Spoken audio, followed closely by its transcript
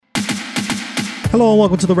Hello and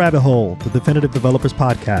welcome to The Rabbit Hole, the Definitive Developers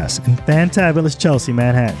Podcast in fantabulous Chelsea,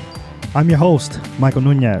 Manhattan. I'm your host, Michael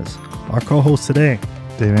Nunez. Our co-host today,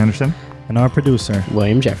 Dave Anderson. And our producer,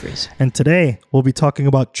 William Jeffries. And today, we'll be talking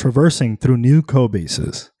about traversing through new code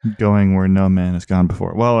bases. Going where no man has gone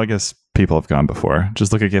before. Well, I guess people have gone before.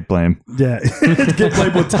 Just look at Get Blame. Yeah. Get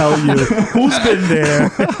Blame will tell you who's been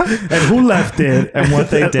there and who left it and what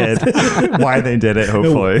they did, why they did it,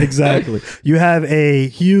 hopefully. Exactly. You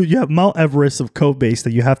have Mount Everest of code base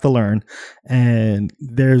that you have to learn. And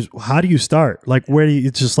how do you start? Like,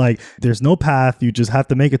 it's just like, there's no path. You just have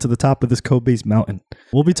to make it to the top of this code base mountain.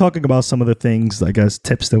 We'll be talking about some of the things, I guess,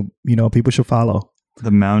 tips that, people should follow.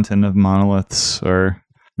 The mountain of monoliths, or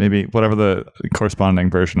maybe whatever the corresponding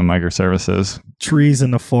version of microservices. Trees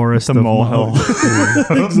in the forest. The molehill.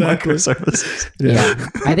 Exactly. Microservices. Yeah.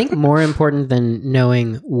 I think more important than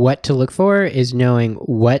knowing what to look for is knowing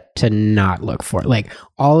what to not look for. Like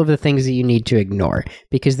all of the things that you need to ignore,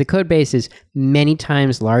 because the code base is many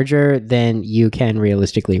times larger than you can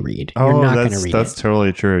realistically read. You're not going to read it. That's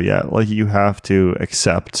totally true. Yeah. Like you have to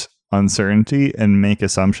accept uncertainty and make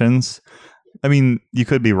assumptions. I mean, you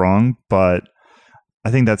could be wrong, but I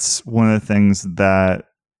think that's one of the things that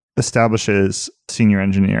establishes senior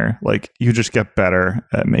engineer. Like you just get better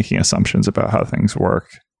at making assumptions about how things work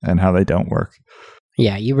and how they don't work.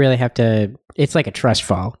 Yeah, you really have to. It's like a trust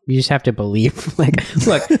fall. You just have to believe. Like,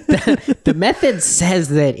 look, the method says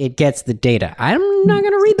that it gets the data. I'm not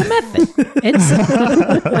going to read the method. It's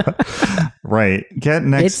right. Get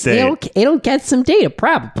next state. It'll get some data,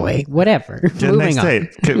 probably. Whatever. Get Moving next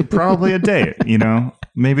on. state. Probably a date.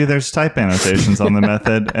 Maybe there's type annotations on the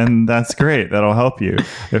method, and that's great. That'll help you.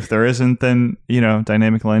 If there isn't, then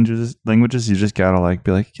dynamic languages. You just gotta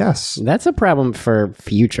be like, yes. That's a problem for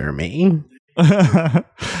future me.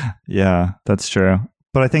 Yeah, that's true.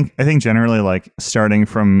 But I think generally starting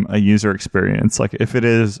from a user experience, like if it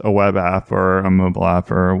is a web app or a mobile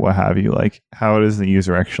app or what have you, how does the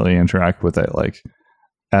user actually interact with it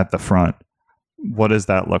at the front? What does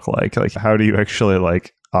that look like? How do you actually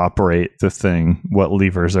operate the thing? What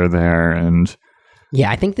levers are there? And yeah,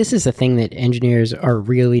 I think this is a thing that engineers are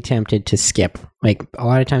really tempted to skip. A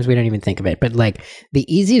lot of times we don't even think of it. But the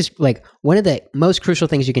easiest, one of the most crucial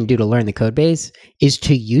things you can do to learn the code base is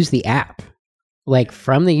to use the app.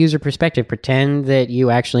 From the user perspective, pretend that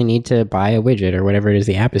you actually need to buy a widget or whatever it is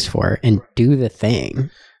the app is for and do the thing.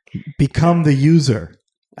 Become the user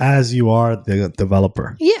as you are the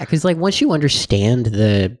developer. Yeah, because once you understand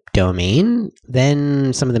the domain,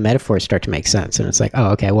 then some of the metaphors start to make sense. And it's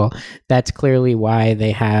oh, okay, well, that's clearly why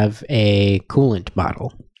they have a coolant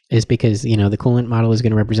model, is because, the coolant model is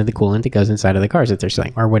going to represent the coolant that goes inside of the cars that they're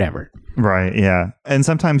selling or whatever. Right, yeah. And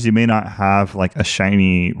sometimes you may not have a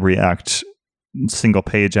shiny React single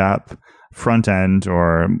page app front end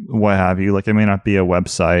or what have you. It may not be a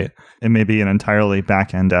website. It may be an entirely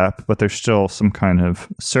back end app, but there's still some kind of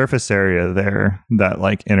surface area there that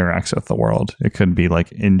interacts with the world. It could be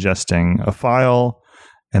ingesting a file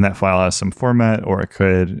and that file has some format, or it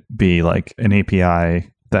could be an API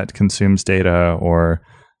that consumes data, or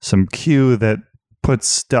some queue that puts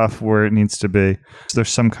stuff where it needs to be. So there's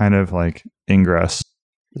some kind of ingress.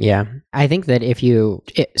 Yeah. I think that if you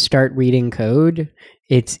start reading code,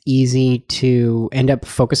 it's easy to end up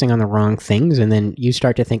focusing on the wrong things. And then you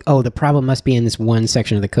start to think, oh, the problem must be in this one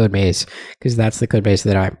section of the code base, because that's the code base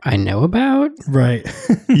that I know about. Right.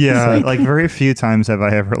 Yeah. Very few times have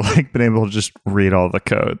I ever been able to just read all the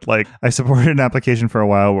code. I supported an application for a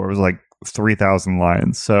while where it was 3,000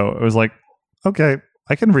 lines. So it was okay,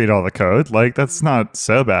 I can read all the code. That's not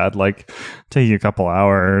so bad. Take you a couple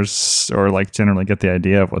hours, or generally get the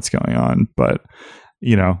idea of what's going on. But,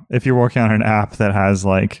 if you're working on an app that has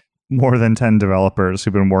more than 10 developers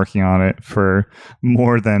who've been working on it for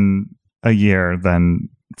more than a year, then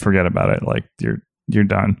forget about it. You're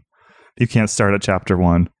done. You can't start at chapter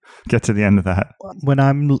 1. Get to the end of that. When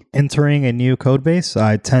I'm entering a new code base,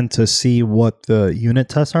 I tend to see what the unit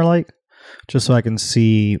tests are like, just so I can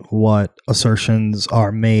see what assertions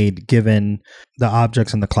are made given the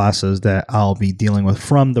objects and the classes that I'll be dealing with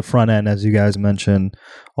from the front end, as you guys mentioned,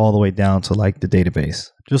 all the way down to the database.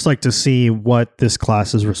 Just to see what this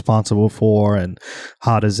class is responsible for and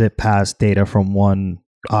how does it pass data from one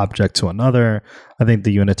object to another. I think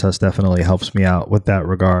the unit test definitely helps me out with that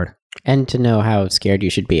regard. And to know how scared you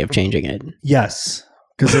should be of changing it. Yes.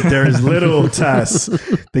 Because if there is little tests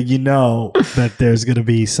that that there's going to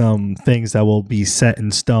be some things that will be set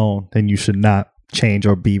in stone, then you should not change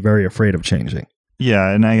or be very afraid of changing.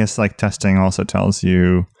 Yeah, and I guess testing also tells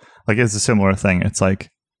you, it's a similar thing. It's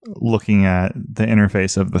looking at the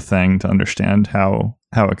interface of the thing to understand how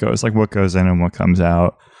it goes, what goes in and what comes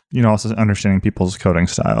out. also understanding people's coding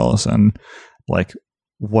styles and like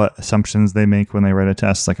what assumptions they make when they write a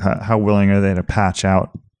test. Like how willing are they to patch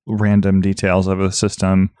out random details of a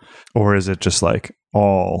system, or is it just like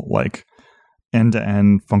all like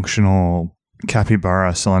end-to-end functional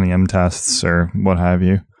capybara Selenium tests or what have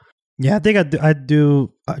you? Yeah, I think I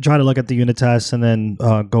try to look at the unit tests and then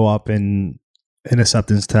go up in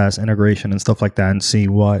acceptance tests, integration, and stuff like that, and see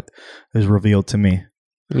what is revealed to me.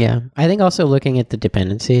 Yeah, I think also looking at the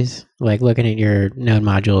dependencies, like looking at your node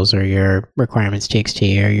modules or your requirements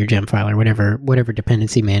txt or your gem file or whatever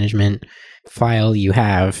dependency management file you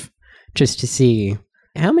have, just to see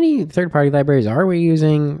how many third-party libraries are we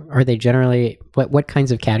using? Are they generally, what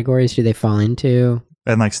kinds of categories do they fall into?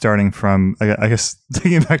 And like starting from, I guess,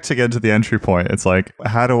 thinking back to get to the entry point, it's like,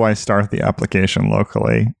 how do I start the application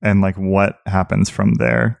locally? And like, what happens from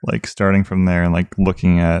there? Like starting from there and like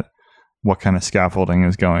looking at what kind of scaffolding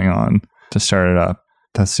is going on to start it up.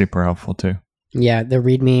 That's super helpful too. Yeah, the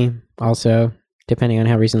README also, depending on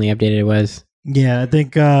how recently updated it was. Yeah, I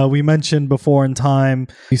think we mentioned before in time,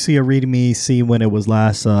 you see a README, see when it was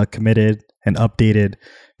last committed and updated,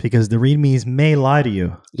 because the READMEs may lie to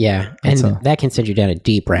you. Yeah, and that can send you down a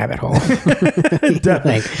deep rabbit hole.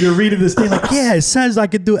 Like, you're reading this thing like, yeah, it says I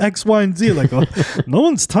could do X, Y, and Z. Like, oh, no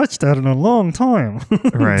one's touched that in a long time.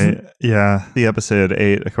 Right. Yeah. The episode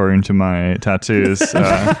 8, according to my tattoos,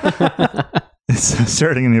 it's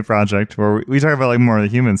starting a new project where we talk about like more of the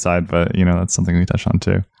human side, but that's something we touch on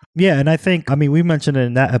too. Yeah, and I think, we mentioned it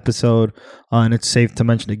in that episode, and it's safe to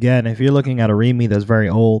mention again, if you're looking at a README that's very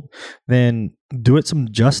old, then do it some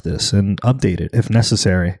justice and update it if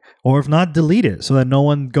necessary. Or if not, delete it so that no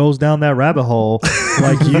one goes down that rabbit hole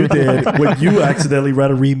like you did when you accidentally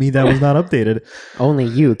read a README that was not updated. Only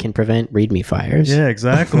you can prevent README fires. Yeah,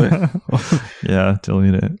 exactly. Yeah,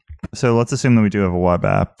 delete it. So let's assume that we do have a web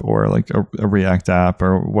app or like a React app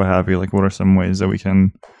or what have you. Like, what are some ways that we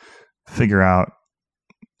can figure out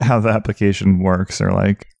how the application works? Or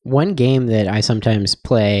like, one game that I sometimes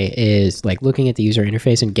play is like looking at the user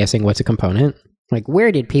interface and guessing what's a component. Like,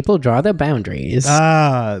 where did people draw the boundaries?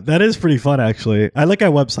 That is pretty fun, actually. I look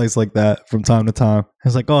at websites like that from time to time.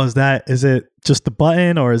 It's like, oh, is it just the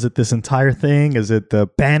button, or is it this entire thing? Is it the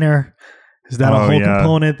banner? Is that a whole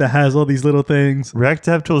component that has all these little things? React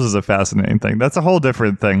DevTools is a fascinating thing. That's a whole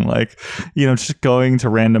different thing. Like, just going to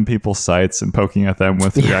random people's sites and poking at them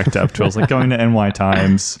with React DevTools, like going to NY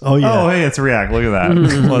Times. Oh, yeah. Oh, hey, it's React. Look at that.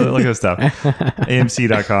 Look at this stuff.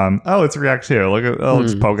 AMC.com. Oh, it's React too.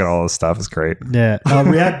 Just poke at all this stuff. It's great. Yeah.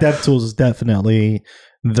 React DevTools is definitely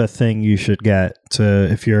the thing you should get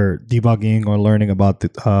to if you're debugging or learning about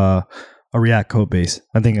a React code base.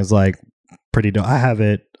 I think it's like pretty dope. I have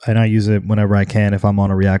it and I use it whenever I can if I'm on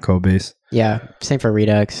a React code base. Yeah, same for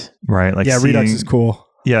Redux. Right. Like, Redux is cool.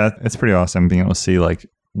 Yeah, it's pretty awesome being able to see like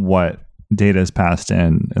what data is passed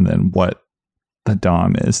in and then what the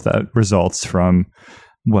DOM is that results from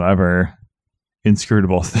whatever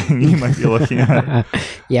inscrutable thing you might be looking at.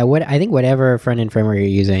 Yeah, I think whatever front-end framework you're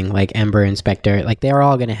using, like Ember Inspector, like they're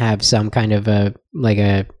all going to have some kind of a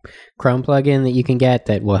Chrome plugin that you can get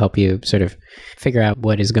that will help you sort of figure out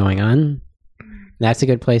what is going on. That's a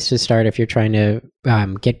good place to start if you're trying to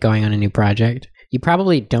get going on a new project. You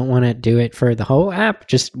probably don't want to do it for the whole app,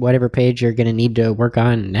 just whatever page you're going to need to work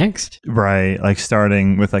on next. Right, like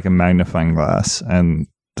starting with like a magnifying glass and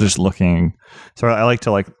just looking. So I like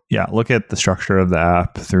to look at the structure of the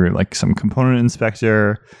app through like some component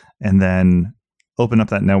inspector, and then open up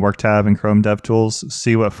that network tab in Chrome DevTools,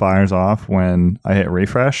 see what fires off when I hit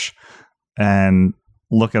refresh, and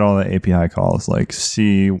look at all the API calls, like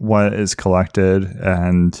see what is collected,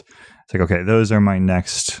 and it's like, okay, those are my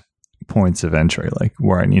next points of entry, like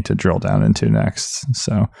where I need to drill down into next.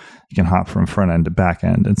 So you can hop from front end to back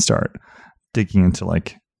end and start digging into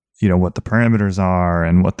like, what the parameters are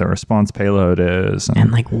and what the response payload is.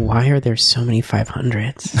 And like, why are there so many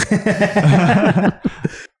 500s?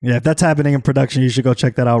 Yeah, if that's happening in production, you should go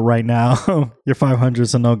check that out right now. Your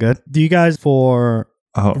 500s are no good. Do you guys for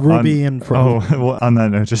Ruby and well, on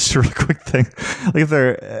that note, just a really quick thing. Like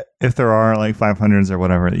if there are like 500s or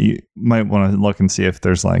whatever, you might want to look and see if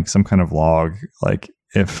there's like some kind of log, like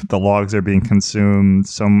if the logs are being consumed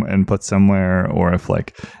and put somewhere, or if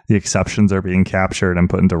like the exceptions are being captured and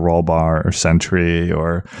put into Rollbar or Sentry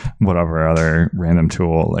or whatever other random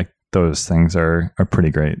tool. Like those things are pretty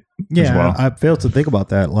great. Yeah, as well. I failed to think about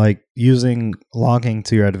that. Like using logging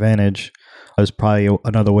to your advantage is probably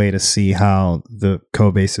another way to see how the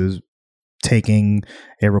code base is taking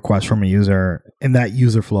a request from a user in that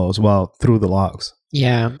user flow as well through the logs.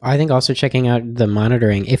 Yeah, I think also checking out the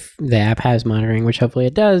monitoring, if the app has monitoring, which hopefully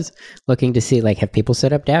it does, looking to see, like, have people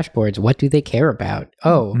set up dashboards? What do they care about?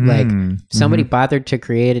 Oh, like somebody bothered to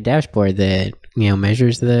create a dashboard that,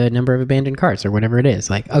 measures the number of abandoned carts or whatever it is.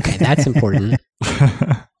 Like, okay, that's important.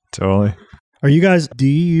 Totally. Do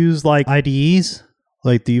you use like IDEs?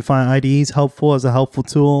 Like, do you find IDEs helpful as a helpful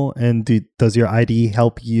tool? And does your IDE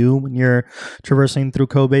help you when you're traversing through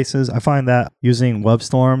code bases? I find that using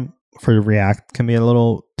WebStorm for React can be a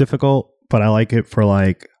little difficult, but I like it for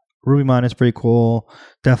like RubyMine is pretty cool.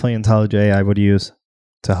 Definitely IntelliJ I would use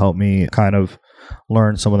to help me kind of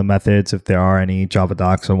learn some of the methods if there are any Java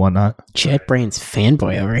docs or whatnot. JetBrains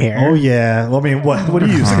fanboy over here. Oh yeah. I mean, what do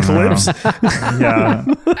you use? Eclipse? Yeah.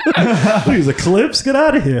 What do you use? Eclipse? Get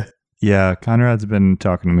out of here. Yeah, Conrad's been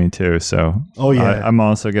talking to me too. So I'm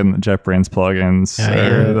also getting the JetBrains plugins.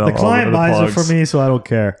 The client buys it for me, so I don't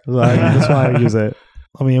care. That's why I use it.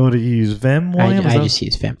 I mean, what do you use? Vim? I just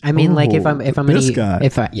use Vim. I mean, like if I'm this guy.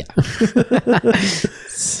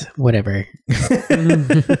 Whatever.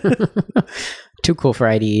 Too cool for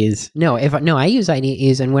IDEs. No, I use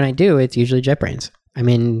IDEs, and when I do, it's usually JetBrains. I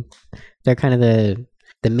mean, they're kind of the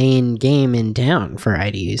main game in town for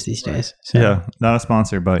IDEs these days. So. Yeah, not a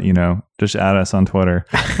sponsor, but just add us on Twitter.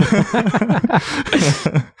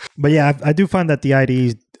 But yeah, I do find that the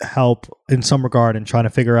IDEs help in some regard in trying to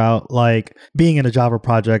figure out, like, being in a Java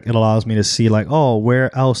project, it allows me to see like, oh,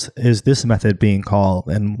 where else is this method being called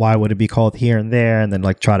and why would it be called here and there, and then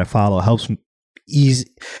like try to follow.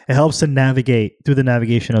 It helps to navigate through the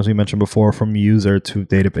navigation, as we mentioned before, from user to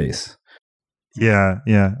database. Yeah,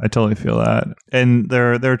 I totally feel that. And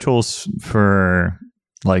there are tools for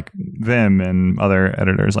like Vim and other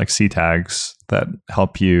editors like CTags that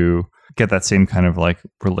help you get that same kind of like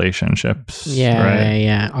relationships. Yeah, right?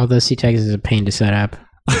 yeah. Although CTags is a pain to set up.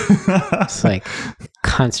 It's like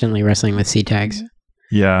constantly wrestling with CTags.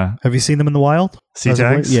 Yeah. Have you seen them in the wild?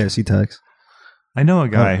 CTags? Yeah, CTags. I know a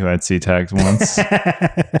guy who had CTags once.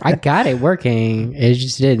 I got it working. It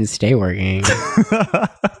just didn't stay working.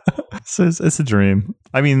 So it's a dream.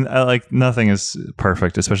 I mean, nothing is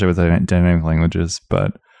perfect, especially with dynamic languages,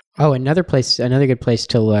 but... Oh, another good place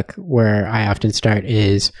to look where I often start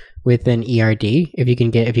is with an ERD. If you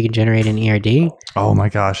can generate an ERD. Oh my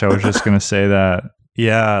gosh, I was just going to say that.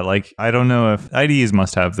 Yeah, like I don't know if IDEs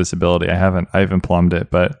must have this ability. I haven't plumbed it,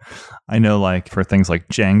 but I know like for things like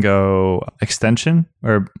Django extension,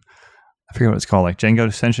 or I forget what it's called, like Django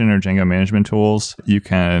extension or Django management tools, you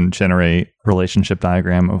can generate relationship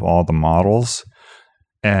diagram of all the models.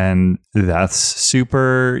 And that's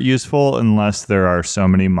super useful unless there are so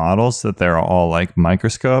many models that they're all like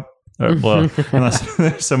microscope. Well, unless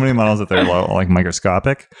there's so many models that they're all like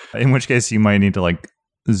microscopic, in which case you might need to like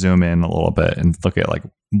zoom in a little bit and look at like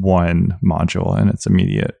one module and its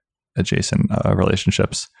immediate adjacent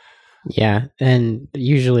relationships. Yeah, and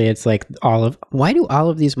usually it's like why do all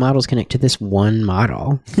of these models connect to this one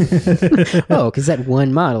model? Oh, because that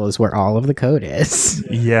one model is where all of the code is.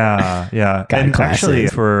 Yeah. And actually you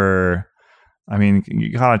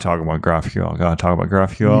gotta talk about GraphQL.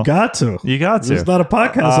 You got to. It's not a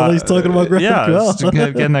podcast unless talking about GraphQL. Yeah,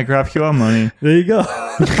 getting that GraphQL money. There you go.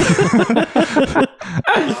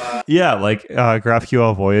 Yeah, like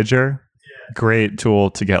GraphQL Voyager. Great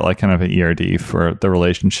tool to get like kind of an ERD for the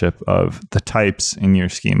relationship of the types in your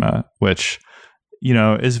schema, which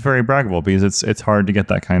is very braggable because it's hard to get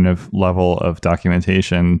that kind of level of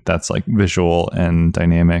documentation that's like visual and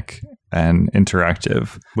dynamic and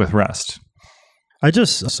interactive with REST. I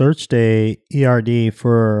just searched a ERD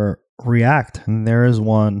for React, and there is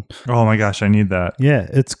one. Oh my gosh, I need that. Yeah,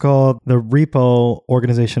 it's called, the repo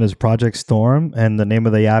organization is Project Storm, and the name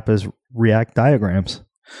of the app is React Diagrams.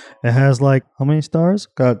 It has like, how many stars?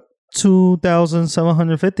 Got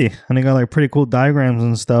 2,750, and they got like pretty cool diagrams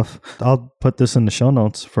and stuff. I'll put this in the show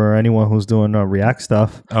notes for anyone who's doing React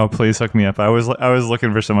stuff. Oh, please hook me up. I was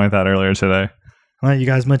looking for something like that earlier today. Well, you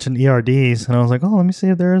guys mentioned ERDs, and I was like, oh, let me see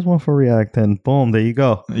if there is one for React, and boom, there you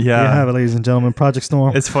go. Yeah. There you have it, ladies and gentlemen, Project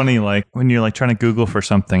Storm. It's funny, like when you're like trying to Google for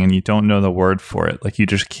something and you don't know the word for it, like you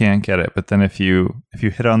just can't get it. But then if you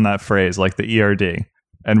hit on that phrase, like the ERD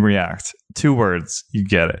and React, 2 words, you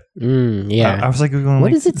get it. Yeah. I was like,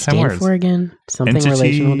 what does it stand for again? Something Entity,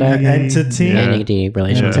 relational diagram. Entity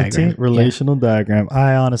relational diagram. Relational diagram.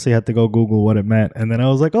 I honestly had to go Google what it meant, and then I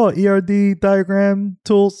was like, oh, ERD diagram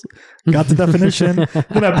tools. Got the definition.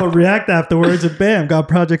 Then I put React afterwards, and bam, got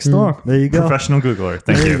Project Storm. There you go. Professional Googler.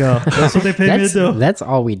 Thank you. There you go. That's what they pay me to do. That's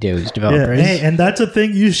all we do as developers. Yeah. Hey, and that's a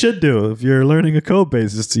thing you should do if you're learning a code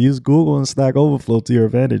base, is to use Google and Stack Overflow to your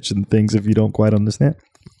advantage and things if you don't quite understand.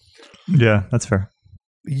 Yeah, that's fair.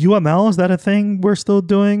 UML, is that a thing we're still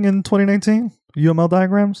doing in 2019? UML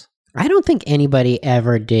diagrams? I don't think anybody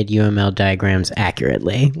ever did UML diagrams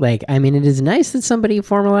accurately. Like, I mean, it is nice that somebody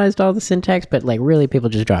formalized all the syntax, but like really people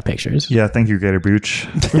just draw pictures. Yeah, thank you, Gator Booch.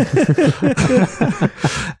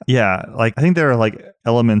 Yeah, like I think there are like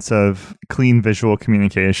elements of clean visual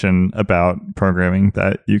communication about programming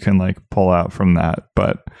that you can like pull out from that.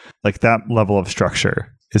 But like that level of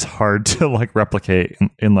structure is hard to like replicate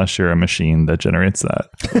unless you're a machine that generates that.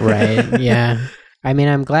 Right, yeah. I mean,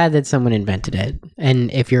 I'm glad that someone invented it.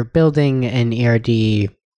 And if you're building an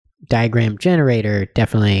ERD diagram generator,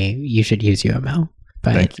 definitely you should use UML.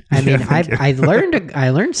 But I mean, I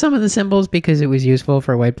learned some of the symbols because it was useful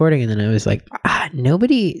for whiteboarding, and then I was like,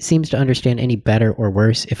 nobody seems to understand any better or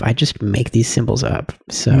worse if I just make these symbols up.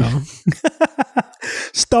 So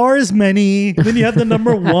star is many. Then you have the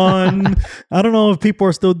number 1. I don't know if people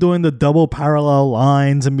are still doing the double parallel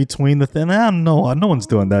lines in between the thing. I don't know. No one's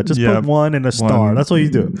doing that. Just put 1 and a star. That's what you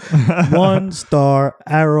do. 1 star,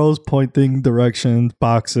 arrows pointing directions,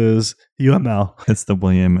 boxes, UML. It's the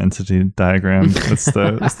William entity diagram. It's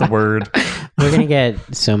the word. We're going to get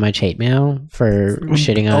so much hate mail for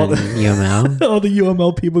shitting on UML. All the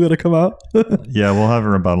UML people going to come out. Yeah, we'll have a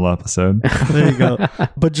rebuttal episode. There you go.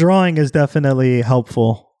 But drawing is definitely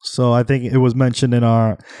helpful. So I think it was mentioned in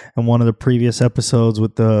one of the previous episodes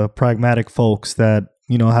with the pragmatic folks that,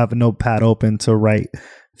 have a notepad open to write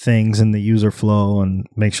things in the user flow and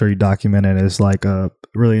make sure you document it is like a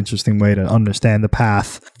really interesting way to understand the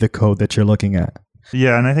path, the code that you're looking at.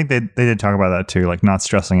 Yeah, and I think they did talk about that too, like not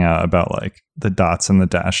stressing out about like the dots and the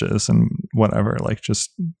dashes and whatever, like just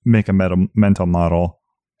make a mental model.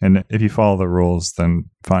 And if you follow the rules, then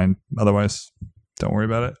fine. Otherwise, don't worry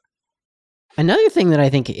about it. Another thing that I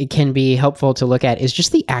think it can be helpful to look at is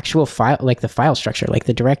just the actual file, like the file structure, like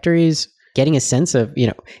the directories, getting a sense of,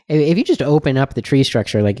 if you just open up the tree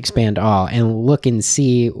structure, like expand all, and look and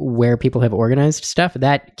see where people have organized stuff,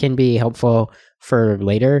 that can be helpful for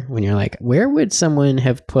later when you're like, where would someone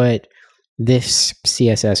have put this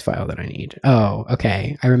CSS file that I need? Oh,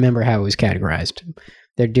 okay. I remember how it was categorized.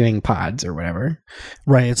 They're doing pods or whatever.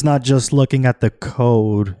 Right. It's not just looking at the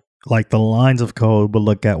code, like the lines of code, but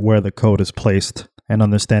look at where the code is placed and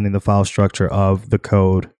understanding the file structure of the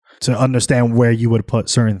code to understand where you would put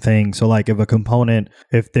certain things. So like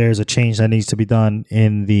if there's a change that needs to be done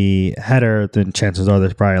in the header, then chances are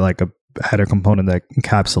there's probably like a header component that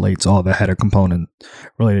encapsulates all the header component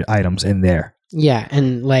related items in there. Yeah,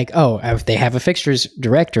 and like, if they have a fixtures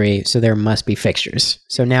directory, so there must be fixtures.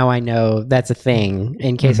 So now I know that's a thing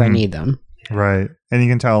in case I need them. Right. And you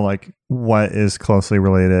can tell like what is closely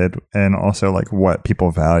related and also like what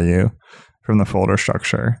people value from the folder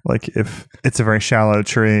structure. Like if it's a very shallow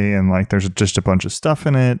tree and like there's just a bunch of stuff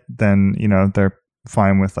in it, then, they're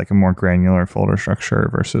fine with like a more granular folder structure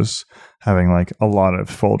versus having like a lot of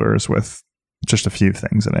folders with just a few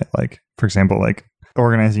things in it. Like, for example, like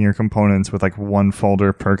organizing your components with like one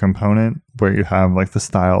folder per component where you have like the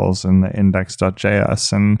styles and the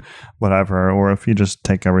index.js and whatever, or if you just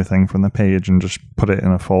take everything from the page and just put it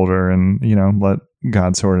in a folder and, let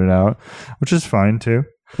God sort it out, which is fine too.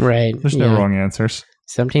 Right. There's no wrong answers.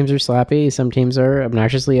 Some teams are sloppy. Some teams are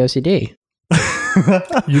obnoxiously OCD.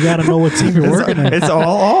 You got to know what team you're working in. It's all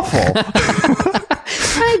awful.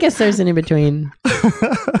 I guess there's an in-between.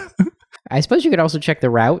 I suppose you could also check the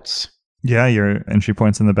routes. Yeah, your entry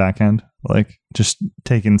points in the back end. Like just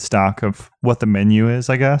taking stock of what the menu is,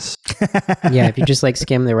 I guess. Yeah, if you just like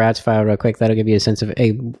skim the routes file real quick, that'll give you a sense of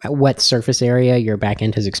what surface area your back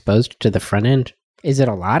end has exposed to the front end. Is it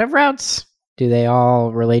a lot of routes? Do they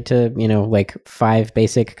all relate to, like 5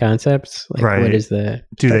 basic concepes? Like right. What is the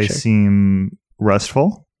Do structure? they seem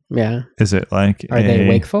restful? Yeah. Is it like Are they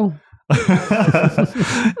wakeful?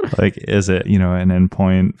 Like, is it, an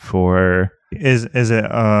endpoint for... Is it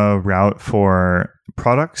a route for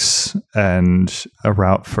products and a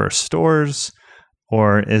route for stores?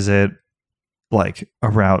 Or is it like a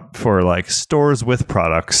route for like stores with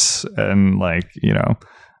products and like,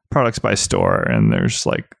 products by store, and there's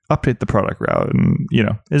like update the product route, and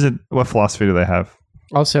what philosophy do they have?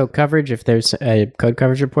 Also coverage, if there's a code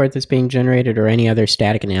coverage report that's being generated or any other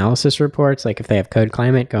static analysis reports, like if they have code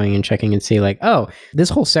climate, going and checking and see like, this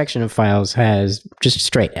whole section of files has just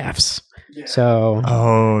straight Fs. Yeah.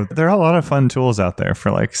 So there are a lot of fun tools out there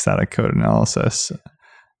for like static code analysis,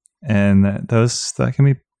 and that can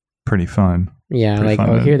be pretty fun. Yeah, pretty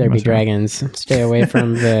like, here there be dragons. Stay away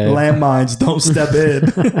from the... Landmines, don't step in.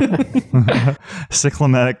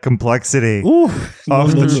 Cyclomatic complexity. Ooh,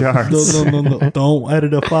 off the charts. No. Don't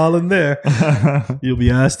edit a file in there. You'll be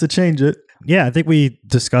asked to change it. Yeah, I think we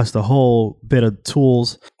discussed a whole bit of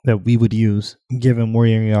tools that we would use, given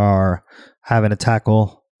we are having to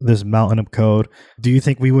tackle this mountain of code. Do you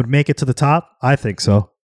think we would make it to the top? I think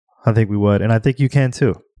so. I think we would. And I think you can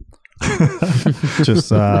too. Just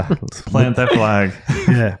plant that flag.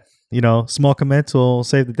 Yeah. Small commits will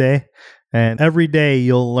save the day. And every day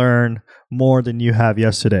you'll learn more than you have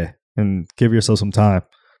yesterday. And give yourself some time.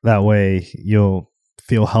 That way you'll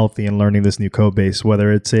feel healthy in learning this new code base,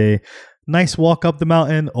 whether it's a nice walk up the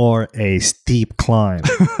mountain or a steep climb.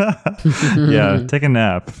 Yeah, take a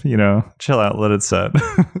nap, chill out, let it set.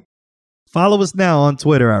 Follow us now on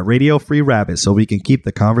Twitter at Radio Free Rabbit so we can keep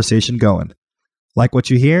the conversation going. Like what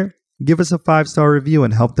you hear? Give us a 5-star review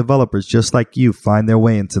and help developers just like you find their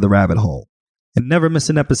way into the rabbit hole. And never miss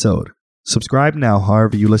an episode. Subscribe now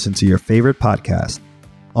however you listen to your favorite podcast.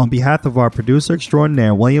 On behalf of our producer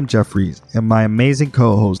extraordinaire, William Jeffries, and my amazing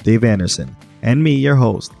co-host, Dave Anderson, and me, your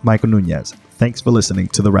host, Michael Nunez, thanks for listening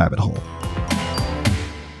to The Rabbit Hole.